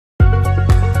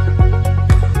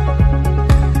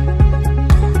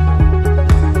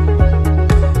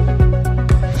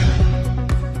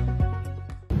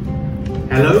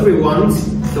Hello everyone,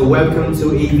 so welcome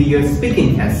to VIểT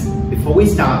speaking test. Before we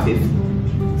start it,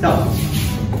 so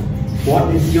what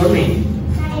is your name?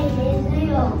 My name is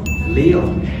Leo.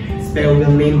 Leo. Spell your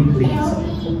name please.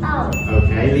 Leo.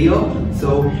 Okay, Leo.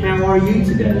 So how are you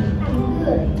today? I'm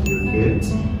good. You're good.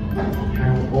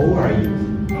 How old are you?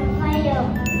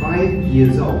 I'm 5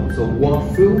 years old. So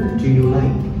what food do you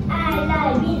like? I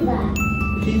like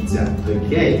pizza. Pizza.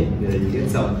 Okay, very good.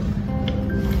 So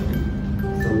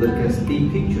look at the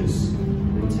pictures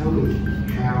and tell me,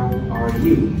 how are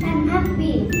you? I'm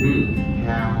happy.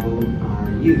 How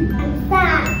are you? I'm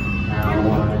sad.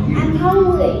 How are you? I'm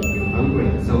hungry. You're hungry.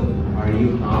 So are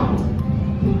you hot?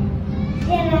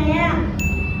 Yes, I am.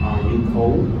 Are you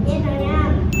cold? Yes, I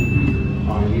am.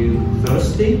 Are you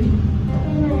thirsty?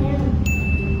 Yes, I am.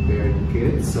 Very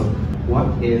good. So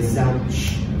what is that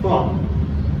from?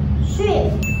 Sheep.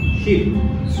 Sheep.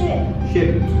 Sheep.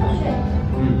 Sheep. Sheep.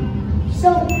 So.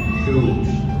 Shoes.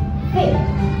 Fish.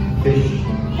 Fish.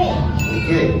 Fish.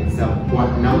 Okay. So what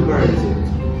number is it?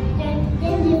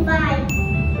 25.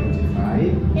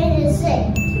 25.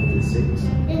 26. 26.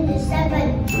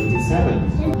 27.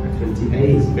 27. 28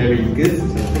 is very good. So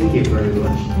thank you very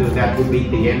much. So that will be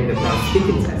the end of our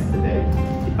speaking test today.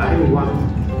 Goodbye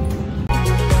everyone.